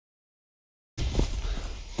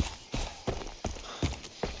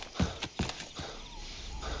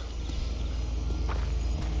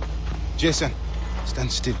Jason,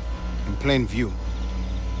 stand still. In plain view.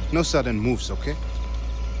 No sudden moves, okay?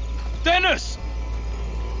 Dennis!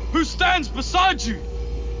 Who stands beside you?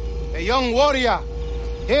 A young warrior,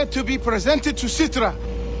 here to be presented to Citra.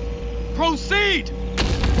 Proceed!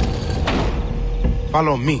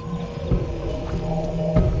 Follow me.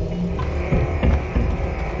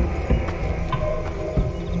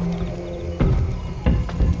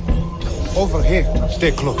 Over here.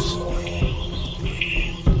 Stay close.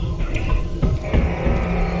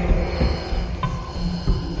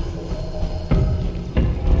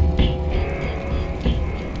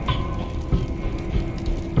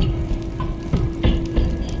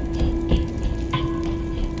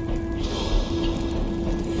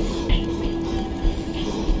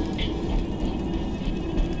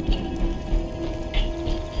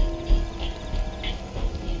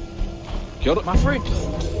 Killed it, my friend.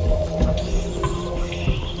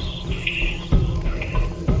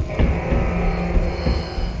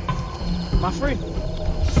 My friend.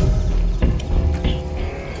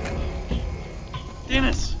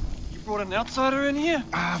 Dennis, you brought an outsider in here?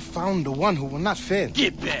 I found the one who will not fail.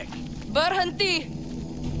 Get back. Berhenti!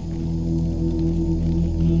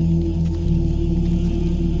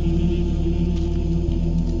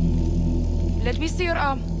 Let me see your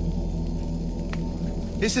arm.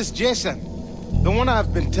 This is Jason, the one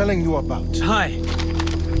I've been telling you about. Hi.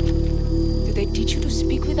 Did they teach you to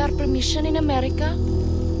speak without permission in America?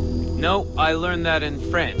 No, I learned that in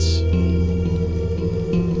France.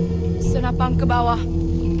 Senapang ke bawah.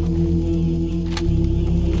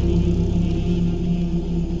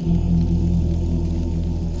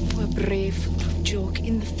 You are brave to joke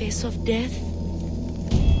in the face of death.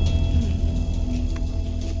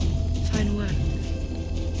 Fine work.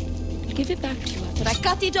 I'll give it back to you after I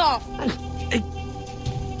cut it off.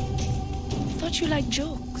 Thought you liked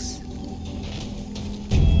jokes.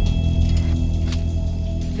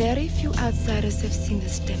 Very few outsiders have seen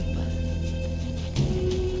this temple.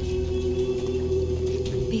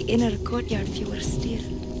 The inner courtyard fewer still.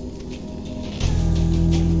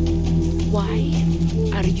 Why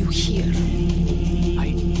are you here?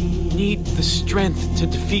 I need the strength to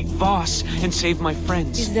defeat Voss and save my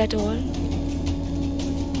friends. Is that all?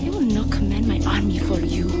 I will not command my army for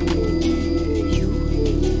you. You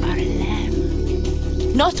are a lamb.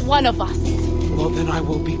 Not one of us. Well, then I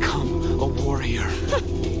will become a warrior.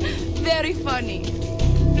 Very funny.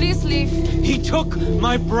 Please leave. He took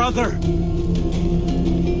my brother.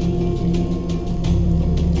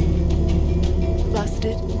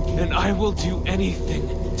 Busted. And I will do anything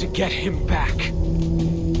to get him back.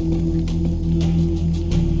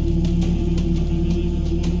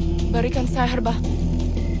 Berikan saya herba.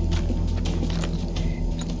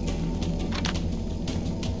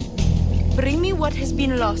 Bring me what has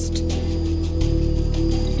been lost.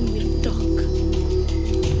 And we'll talk.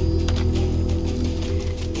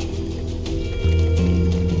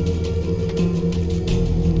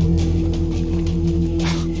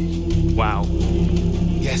 Wow.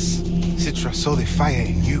 Yes, Citra saw the fire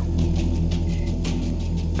in you.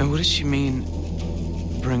 Now what does she mean,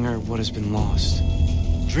 bring her what has been lost?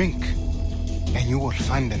 Drink, and you will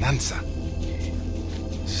find an answer.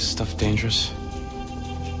 Is this stuff dangerous?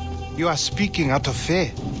 You are speaking out of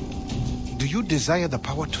fear. Do you desire the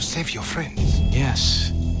power to save your friends?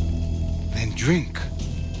 Yes. Then drink.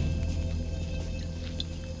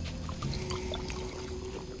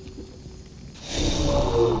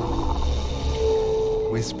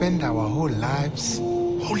 We spend our whole lives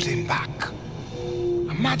holding back.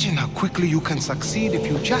 Imagine how quickly you can succeed if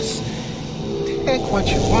you just take what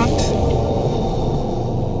you want.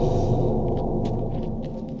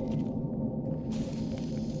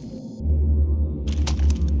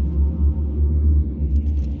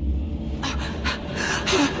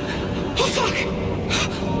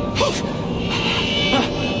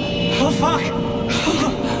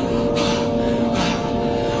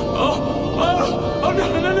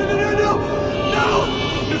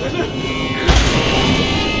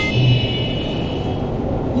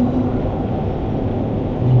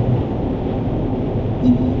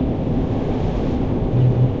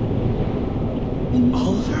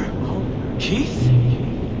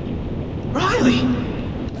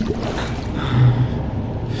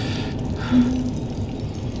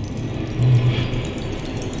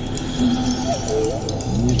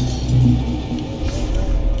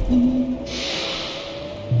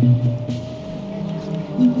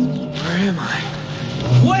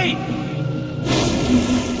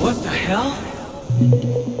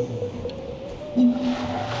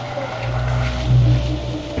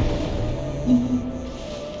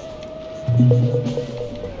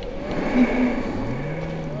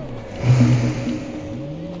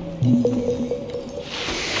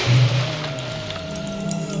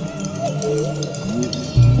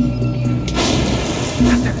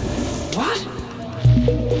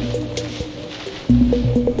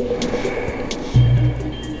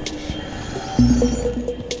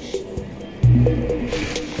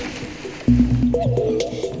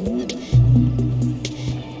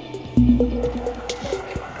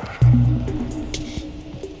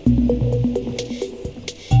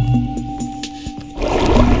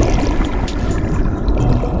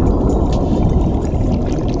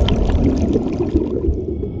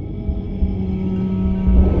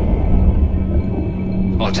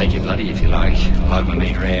 blood when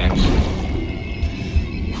they ran.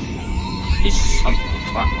 He's some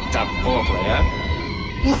fucked up poor player.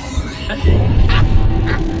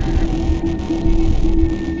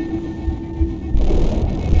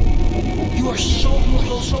 You are so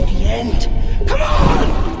close to the end. Come on!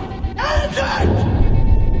 End it!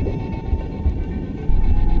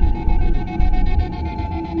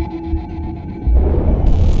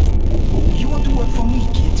 You want to work for me,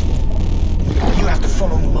 kid? You have to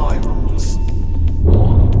follow my rules.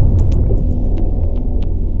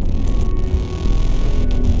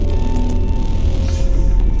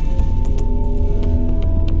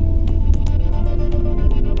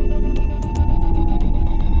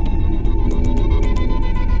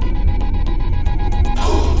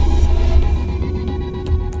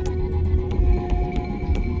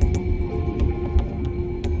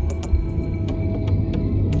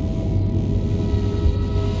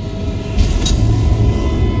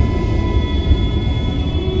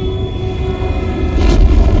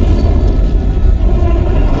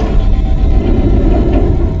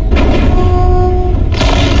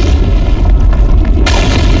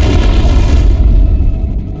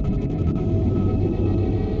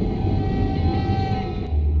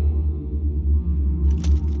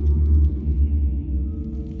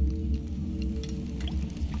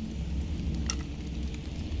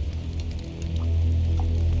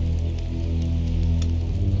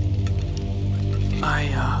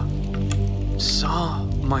 Saw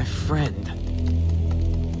my friend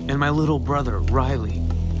and my little brother, Riley.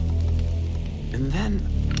 And then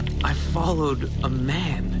I followed a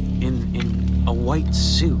man in a white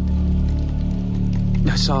suit.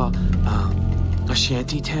 I saw a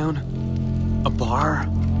shanty town, a bar.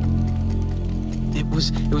 It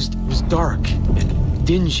was dark and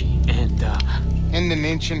dingy and And an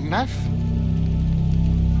ancient knife?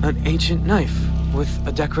 an ancient knife with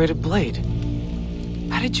a decorated blade.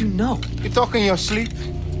 How did you know? You talk in your sleep?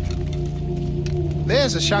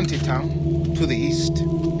 There's a shanty town to the east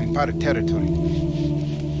in Pirate territory.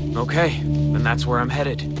 Okay, then that's where I'm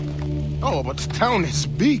headed. Oh, but the town is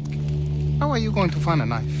big. How are you going to find a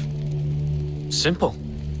knife? Simple.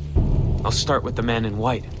 I'll start with the man in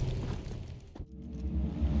white.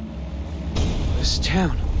 This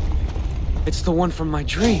town. It's the one from my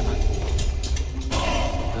dream.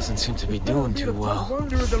 Doesn't seem to be doing too well. I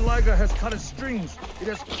wonder if the liger has cut its strings. It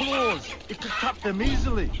has claws. It could cut them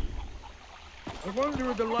easily. I wonder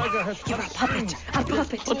if the liger has cut its strings. A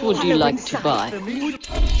puppet. What would you like to buy?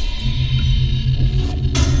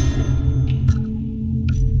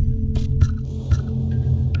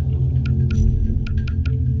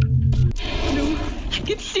 I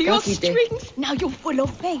can see your strings. Now you're full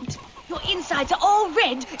of paint. Your insides are all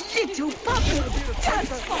red. Little puppet.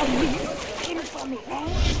 Transform me. Kill for me, eh?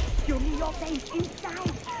 Show me your face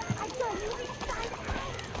inside. I show you inside.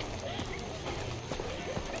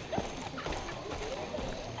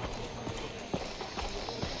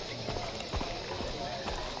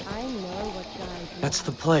 I know what guys. That's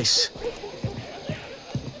the place.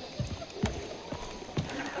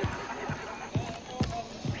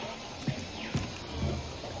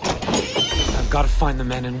 I've got to find the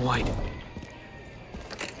man in white.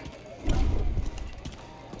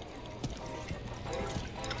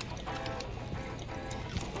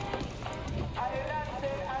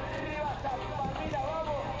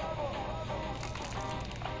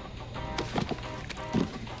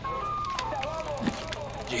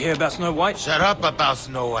 Did you hear about Snow White? Shut up about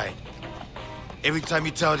Snow White. Every time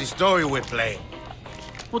you tell this story, we're playing.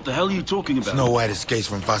 What the hell are you talking about? Snow White escapes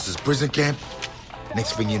from Vasa's prison camp.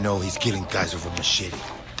 Next thing you know, he's killing guys with a machete.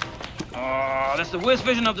 Oh, that's the worst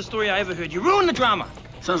version of the story I ever heard. You ruined the drama.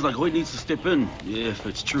 Sounds like Hoyt needs to step in, if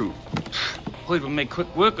it's true. Hoyt will make quick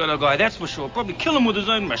work of the guy, that's for sure. Probably kill him with his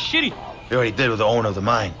own machete. He already did with the owner of the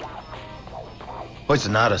mine. Hoyt's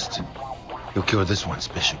an artist. He'll kill this one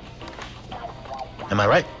special. Am I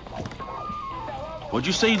right? What'd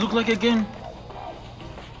you say he looked like again?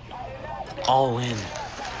 All in.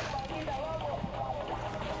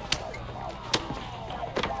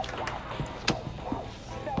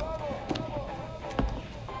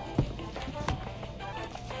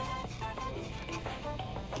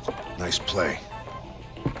 Nice play.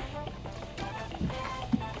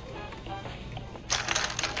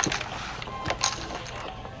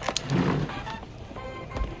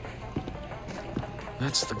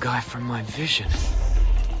 That's the guy from my vision.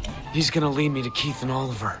 He's gonna lead me to Keith and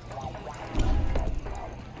Oliver.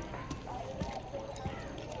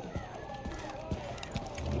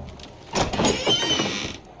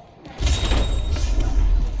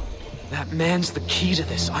 That man's the key to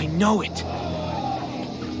this. I know it.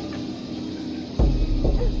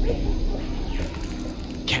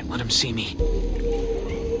 won't see me.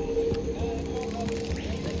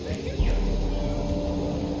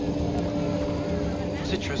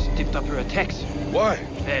 Citrus tipped up her attacks. Why?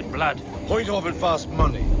 Bad blood. Point of it fast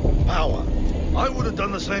money. Power. I would have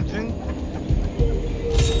done the same thing.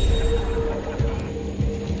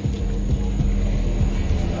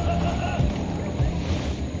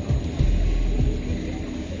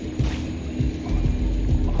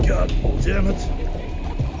 God damn it.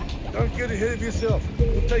 Don't get ahead of yourself.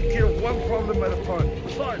 We'll take care of one problem at a time.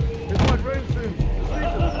 Besides, it might rain soon.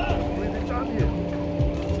 We'll be done here.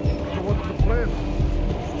 So what's the plan?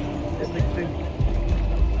 Everything.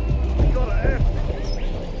 You gotta act.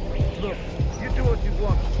 Look, you do what you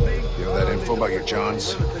want. You know that info about your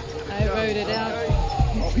Johns? I wrote it out.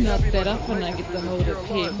 It's not better when I get the hold of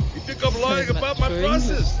him. You think I'm lying So about much my for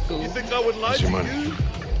process? English You think I would lie Where's to your money? you?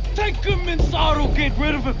 Take him inside or get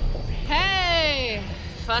rid of him. Hey!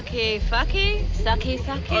 Fucky, fucky, sucky,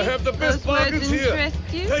 sucky. I have the best Those words bargains here. interest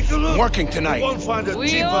you? Take a look. I'm working tonight. You won't find a We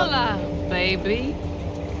cheaper. all are, baby.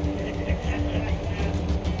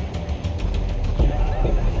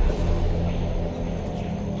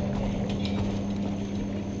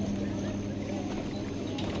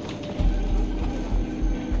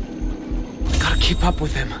 Gotta keep up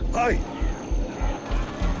with him. Hey.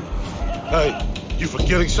 Hey, you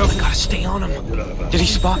forgetting something? Gotta stay on him. Did he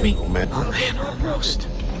spot me? Oh, man. Oh man, almost.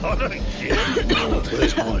 I don't care.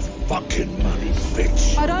 Where's my fucking money,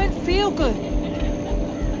 bitch? I don't feel good.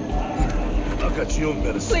 I got your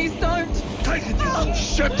medicine. Please don't. Take it, you little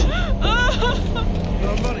shit!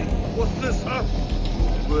 No money. What's this, huh?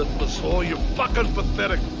 Worthless whore, you're fucking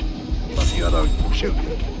pathetic. Lucky I don't kill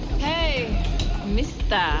you. Hey,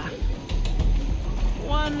 mister.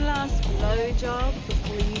 One last blowjob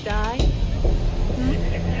before you die?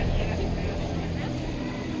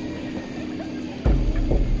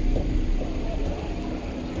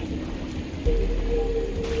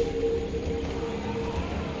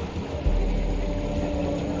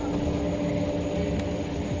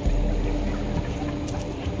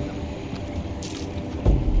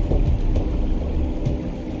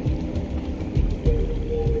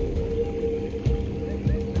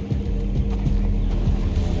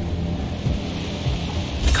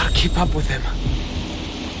 Gotta keep up with him.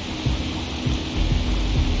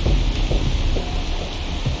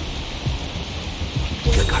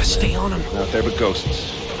 Gotta stay on him. Out there but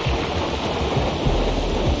ghosts.